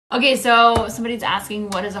Okay, so somebody's asking,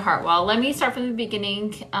 what is a heart wall? Let me start from the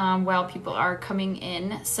beginning while people are coming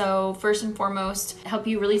in. So first and foremost, help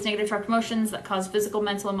you release negative trapped emotions that cause physical,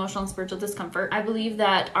 mental, emotional, and spiritual discomfort. I believe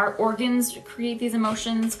that our organs create these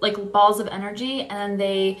emotions like balls of energy, and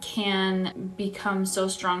they can become so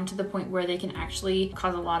strong to the point where they can actually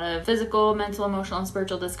cause a lot of physical, mental, emotional, and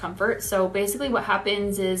spiritual discomfort. So basically what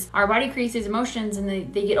happens is our body creates these emotions and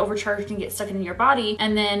they get overcharged and get stuck in your body.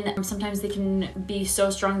 And then sometimes they can be so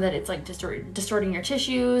strong that it's like distorting your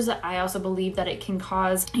tissues. I also believe that it can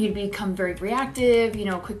cause you to become very reactive, you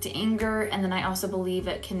know, quick to anger. And then I also believe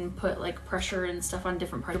it can put like pressure and stuff on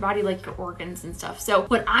different parts of your body, like your organs and stuff. So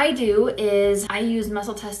what I do is I use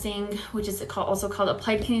muscle testing, which is also called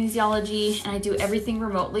applied kinesiology, and I do everything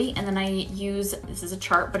remotely. And then I use, this is a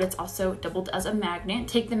chart, but it's also doubled as a magnet.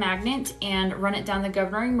 Take the magnet and run it down the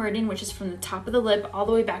governing meridian, which is from the top of the lip all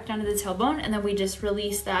the way back down to the tailbone. And then we just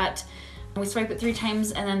release that. We swipe it 3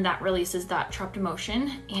 times and then that releases that trapped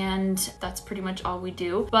emotion, and that's pretty much all we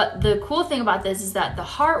do. But the cool thing about this is that the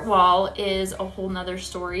heart wall is a whole nother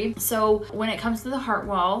story. So when it comes to the heart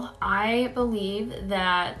wall, I believe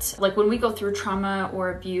that like when we go through trauma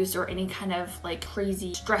or abuse or any kind of like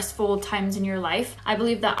crazy stressful times in your life, I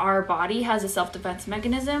believe that our body has a self-defense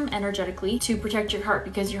mechanism energetically to protect your heart,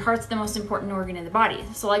 because your heart's the most important organ in the body.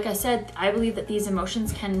 So like I said, I believe that these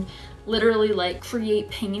emotions can literally like create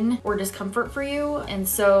pain or discomfort for you, and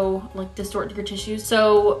so like distort your tissues.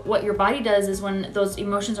 So what your body does is when those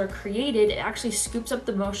emotions are created, it actually scoops up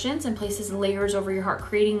the emotions and places layers over your heart,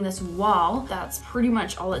 creating this wall. That's pretty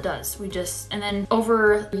much all it does. And then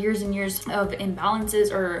over years and years of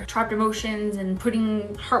imbalances or trapped emotions and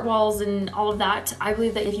putting heart walls and all of that, I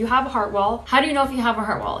believe that if you have a heart wall, how do you know if you have a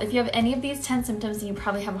heart wall? If you have any of these 10 symptoms, then you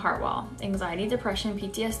probably have a heart wall. Anxiety, depression,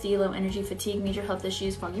 PTSD, low energy, fatigue, major health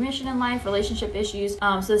issues, foggy mission in life, relationship issues.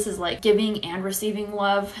 So this is like giving and receiving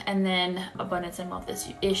love, and then abundance and wealth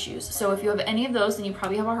issues. So if you have any of those, then you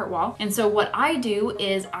probably have a heart wall. And so what I do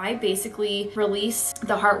is I basically release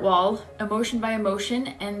the heart wall emotion by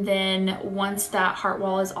emotion, and then once that heart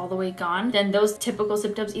wall is all the way gone, then those typical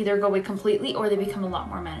symptoms either go away completely or they become a lot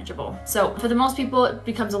more manageable. So for the most people, it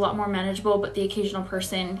becomes a lot more manageable, but the occasional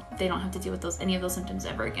person, they don't have to deal with any of those symptoms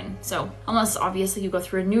ever again. So unless obviously you go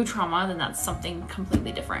through a new trauma, then that's something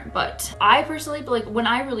completely different. But I personally, like when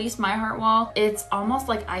I released my heart wall, it's almost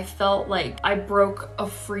like I felt like I broke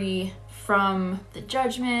free from the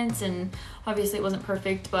judgments, and obviously it wasn't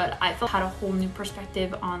perfect, but I had a whole new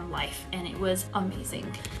perspective on life, and it was amazing.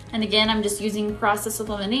 And again, I'm just using process of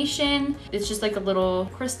elimination. It's just like a little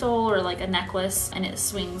crystal or like a necklace, and it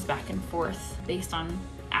swings back and forth based on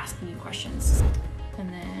asking you questions.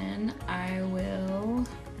 And then I will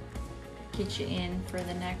get you in for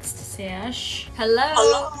the next sesh. Hello.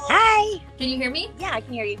 Hi. Can you hear me? Yeah, I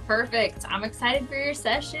can hear you. Perfect. I'm excited for your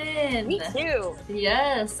session. Me too.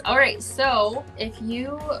 Yes. All right. So if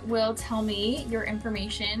you will tell me your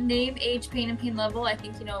information, name, age, pain, and pain level, I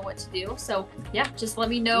think you know what to do. So yeah, just let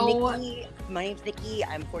me know. Nikki, my name's Nikki.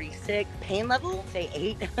 I'm 46. Pain level, say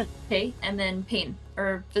 8. Okay. And then pain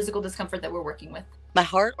or physical discomfort that we're working with. My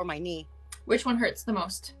heart or my knee? Which one hurts the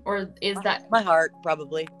most? Or is that my heart,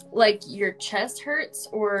 probably? Like your chest hurts,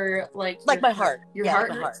 or like my heart? Your yeah, heart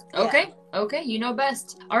like hurts? Heart. Okay. Yeah. Okay, you know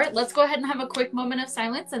best. All right, let's go ahead and have a quick moment of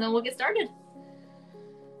silence, and then we'll get started.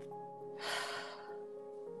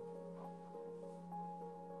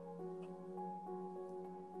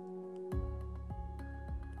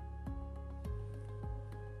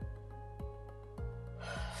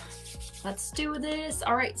 Let's do this.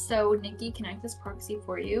 All right, so Nikki, can I act this proxy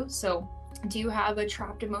for you? So do you have a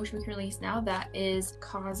trapped emotion we can release now that is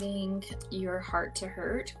causing your heart to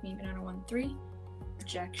hurt? Maybe not a 1, 3.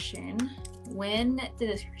 Rejection. When did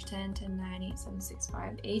this 10, 10, 9, 8, 7, 6,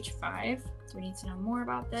 5, age 5? Do we need to know more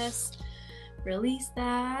about this? Release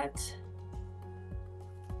that.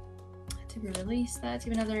 To be released that. Do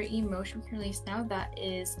you have another emotion we can release now that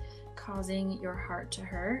is causing your heart to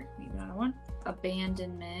hurt? Maybe not a 1.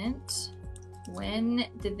 Abandonment. When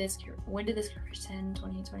did this occur? 10,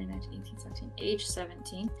 20, 20, 19, 18, 17, age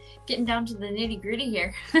 17. Getting down to the nitty gritty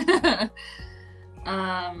here. Do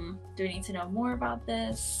we need to know more about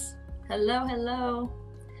this? Hello.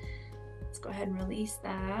 Let's go ahead and release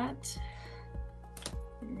that.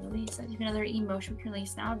 Release that. Even another emotion we can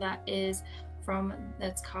release now that is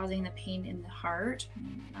that's causing the pain in the heart.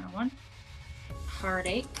 Another 1.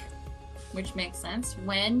 Heartache. Which makes sense.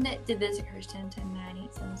 When did this occur? 10, 10, 9,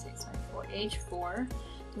 8, 7, 6, 5, 4, age 4.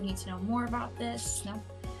 Do we need to know more about this? No.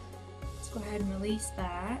 Let's go ahead and release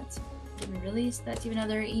that. Did we release that? Do you have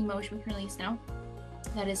another emotion we can release now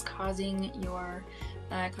that is causing the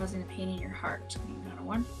pain in your heart? Another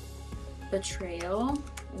 1. Betrayal.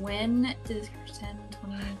 When did this 10,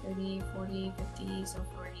 20, 30, 40, 50, so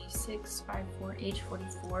 46, 54, age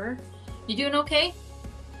 44. You doing okay?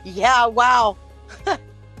 Yeah, wow.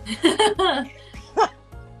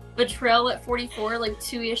 Betrayal at 44, like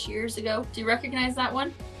 2-ish years ago. Do you recognize that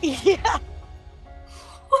one? Yeah.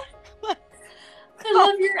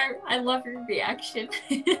 I love your reaction.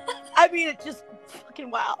 I mean, it's just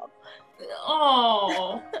fucking wow.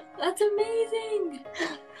 Oh, that's amazing.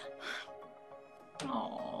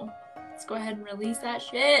 Oh, let's go ahead and release that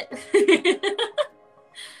shit.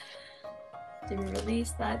 Did we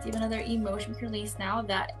release that? Do you have another emotion to release now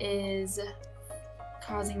that is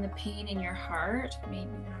causing the pain in your heart? Maybe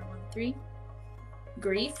 3.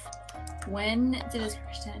 Grief. When did this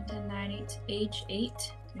 10, 9, 8, age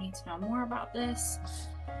 8? We need to know more about this.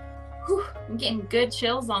 Whew, I'm getting good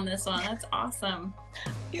chills on this one. That's awesome.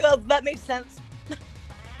 Yeah, that makes sense.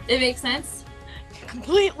 It makes sense?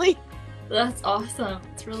 Completely. That's awesome.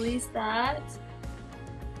 Let's release that.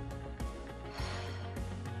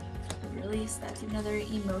 Release that. Another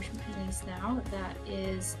emotion release now that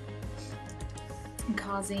is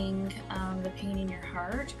causing the pain in your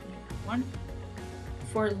heart. One.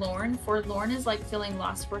 Forlorn. Forlorn is like feeling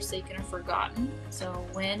lost, forsaken, or forgotten. So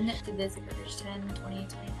when did this occur? 10, 20, 29,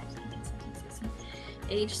 17, 16,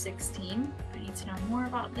 age 16. I need to know more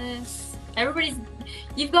about this.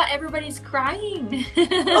 You've got everybody's crying.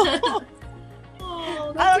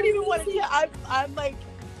 Oh, I don't even want to. I'm like,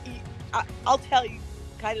 I'll tell you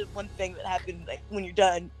kind of one thing that happened like when you're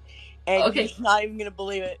done, and okay. You're just not even gonna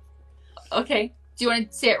believe it. Okay. Do you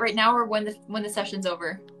want to say it right now or when the session's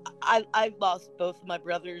over? I lost both of my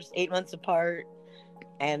brothers 8 months apart,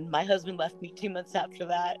 and my husband left me 2 months after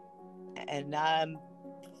that, and I'm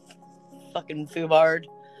fucking foobarred.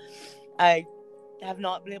 I have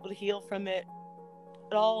not been able to heal from it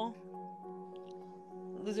at all.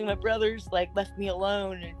 Losing my brothers like left me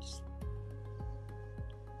alone,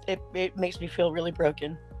 and it makes me feel really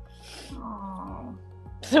broken. Oh.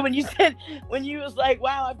 So when you was like,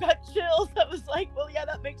 wow, I've got chills, I was like, well, yeah,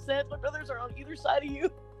 that makes sense. My brothers are on either side of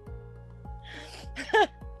you.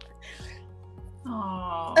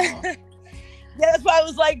 Oh. Yeah, that's why I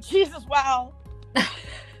was like, Jesus, wow.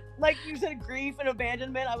 Like you said, grief and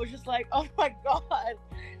abandonment. I was just like, oh my God.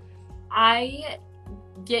 I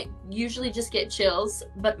usually just get chills,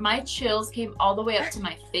 but my chills came all the way up to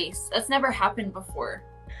my face. That's never happened before.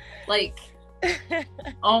 Like,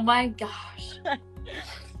 oh my gosh.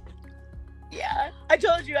 Yeah, I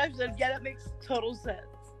told you. I said, yeah, that makes total sense.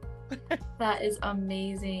 That is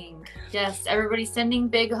amazing. Yes, everybody sending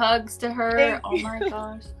big hugs to her. Oh my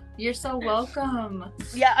gosh. You're so welcome.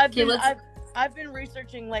 Yeah, I've been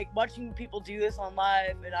researching, like, watching people do this on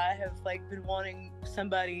live, and I have, like, been wanting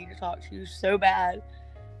somebody to talk to so bad,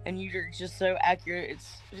 and you're just so accurate.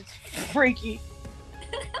 It's freaky.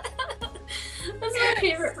 That's my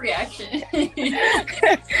favorite reaction.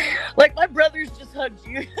 Like, my brothers just hugged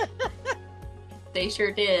you. They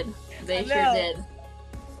sure did. They sure did.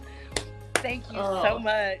 Thank you so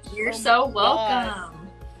much. You're so welcome.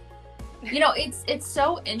 You know, it's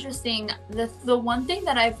so interesting. The one thing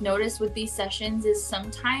that I've noticed with these sessions is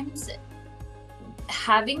sometimes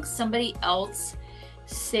having somebody else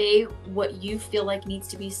say what you feel like needs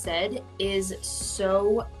to be said is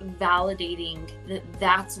so validating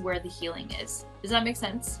that's where the healing is. Does that make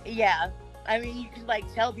sense? Yeah. I mean, you can,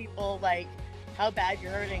 like, tell people, like, how bad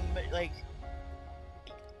you're hurting, but, like,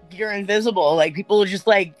 you're invisible. Like, people just,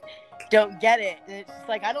 like, don't get it. And it's just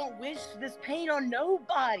like, I don't wish this pain on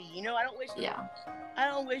nobody, you know? I don't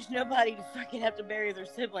wish nobody to fucking have to bury their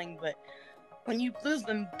sibling, but when you lose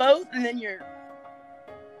them both and then your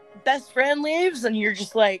best friend leaves and you're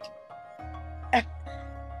just like,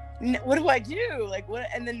 what do I do? Like, what?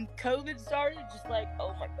 And then COVID started, just like,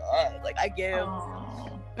 oh my God, like, I give.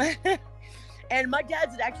 And my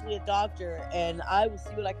dad's actually a doctor, and I will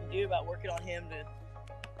see what I can do about working on him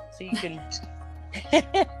so you can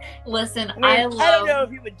Listen, I don't know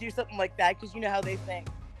if he would do something like that, because you know how they think.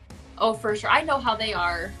 Oh, for sure. I know how they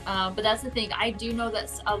are. But that's the thing. I do know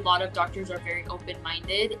that a lot of doctors are very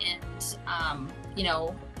open-minded, and, you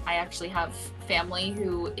know, I actually have family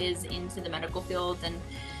who is into the medical field, and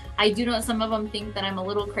I do know that some of them think that I'm a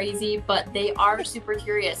little crazy, but they are super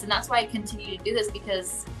curious. And that's why I continue to do this,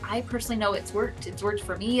 because I personally know it's worked. It's worked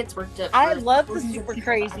for me. It's worked. I love the super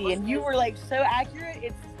crazy, and you were like so accurate.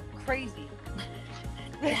 It's crazy.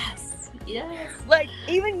 Yes. Yes. Like,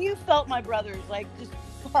 even you felt my brothers, like, just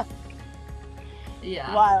fuck.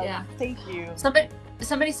 Yeah. Wow. Yeah. Thank you.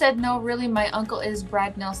 Somebody said, no, really, my uncle is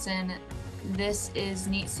Brad Nelson. This is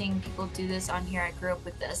neat seeing people do this on here. I grew up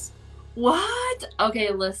with this. What?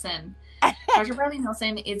 Okay, listen. Dr. Bradley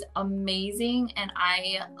Nelson is amazing, and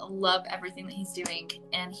I love everything that he's doing.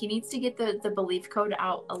 And he needs to get the belief code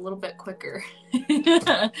out a little bit quicker.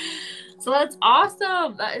 So that's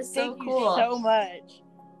awesome. That is so cool. Thank you so much.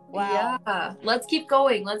 Wow. Yeah. Let's keep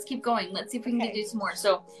going. Let's keep going. Let's see if we can do some more.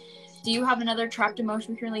 So, do you have another trapped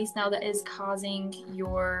emotion we can release now that is causing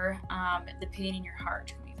your the pain in your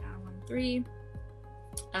heart? 1, 3.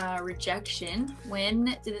 Rejection. When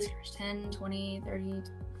did this occur? 10, 20, 30,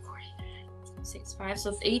 40, 6, 5. So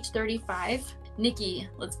it's age 35. Nikki,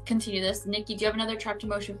 let's continue this. Nikki, do you have another trapped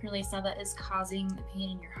emotion we can release now that is causing the pain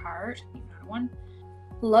in your heart? 1.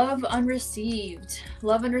 Love unreceived.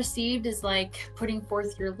 Love unreceived is like putting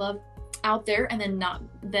forth your love out there and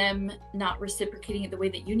then not reciprocating it the way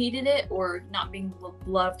that you needed it, or not being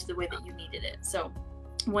loved the way that you needed it. So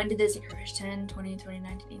when did this occur? 10, 20, 20,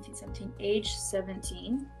 19, 18, 17, age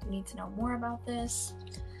 17. We need to know more about this.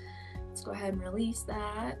 Let's go ahead and release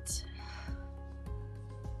that.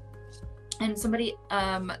 And somebody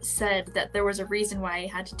said that there was a reason why I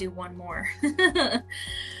had to do one more.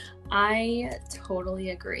 I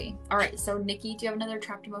totally agree. All right, so Nikki, do you have another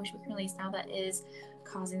trapped emotion we can release now that is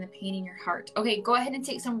causing the pain in your heart? Okay, go ahead and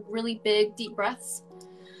take some really big, deep breaths.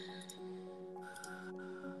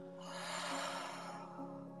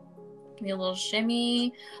 Give me a little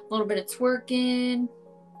shimmy, a little bit of twerking.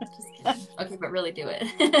 Just kidding. Okay, but really do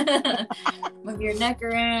it. Move your neck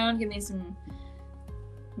around. Give me some.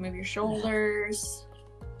 Move your shoulders.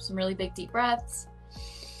 Some really big, deep breaths.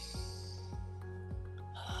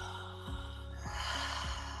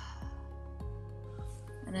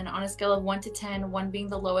 And then on a scale of 1 to 10, 1 being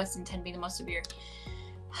the lowest and 10 being the most severe,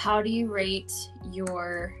 how do you rate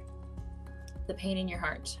the pain in your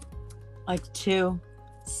heart? Like 2.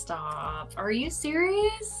 Stop. Are you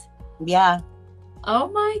serious? Yeah. Oh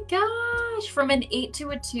my gosh. From an 8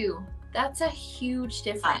 to a 2. That's a huge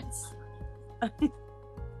difference.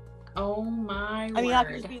 Oh my word. I mean,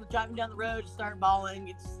 after just being driving down the road, just start bawling.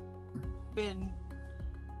 It's been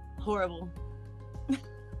horrible.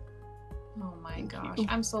 Oh my gosh.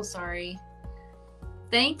 I'm so sorry.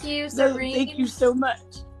 Thank you, Serene. Thank you so much.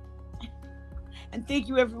 And thank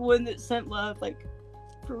you everyone that sent love, like,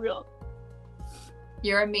 for real.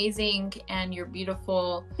 You're amazing and you're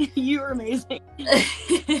beautiful. You're amazing.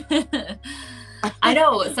 I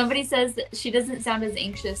know. Somebody says that she doesn't sound as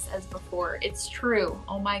anxious as before. It's true.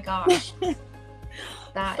 Oh my gosh.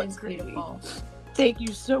 That is beautiful. Thank you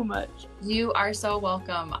so much. You are so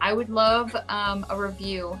welcome. I would love a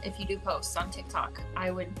review if you do posts on TikTok.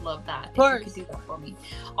 I would love that. Of course. If you could do that for me.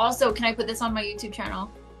 Also, can I put this on my YouTube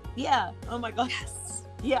channel? Yeah. Oh my gosh. Yes.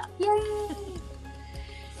 Yeah. Yay.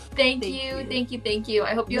 Thank you.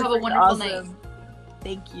 I hope you have a wonderful night.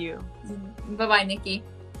 Thank you. Bye-bye, Nikki.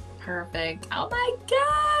 Perfect. Oh my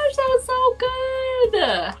gosh, that was so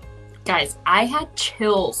good. Guys, I had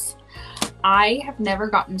chills. I have never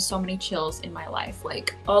gotten so many chills in my life,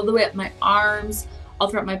 like all the way up my arms, all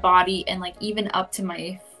throughout my body, and like even up to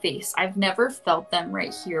my face. I've never felt them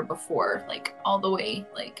right here before, like all the way,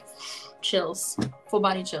 like chills, full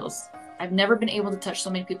body chills. I've never been able to touch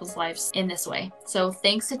so many people's lives in this way. So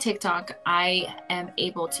thanks to TikTok, I am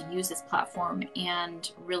able to use this platform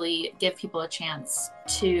and really give people a chance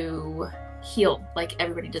to heal like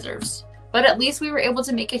everybody deserves. But at least we were able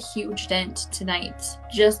to make a huge dent tonight.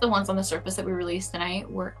 Just the ones on the surface that we released tonight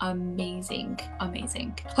were amazing,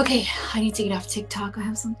 amazing. Okay, I need to get off TikTok. I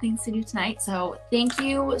have some things to do tonight. So thank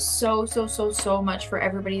you so much for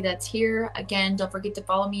everybody that's here. Again, don't forget to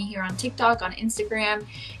follow me here on TikTok, on Instagram,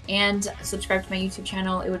 and subscribe to my YouTube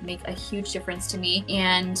channel. It would make a huge difference to me.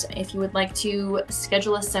 And if you would like to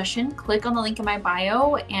schedule a session, click on the link in my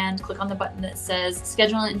bio and click on the button that says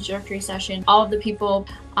schedule an introductory session. All of the people,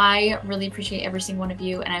 I really appreciate every single one of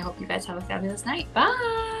you, and I hope you guys have a fabulous night.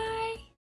 Bye!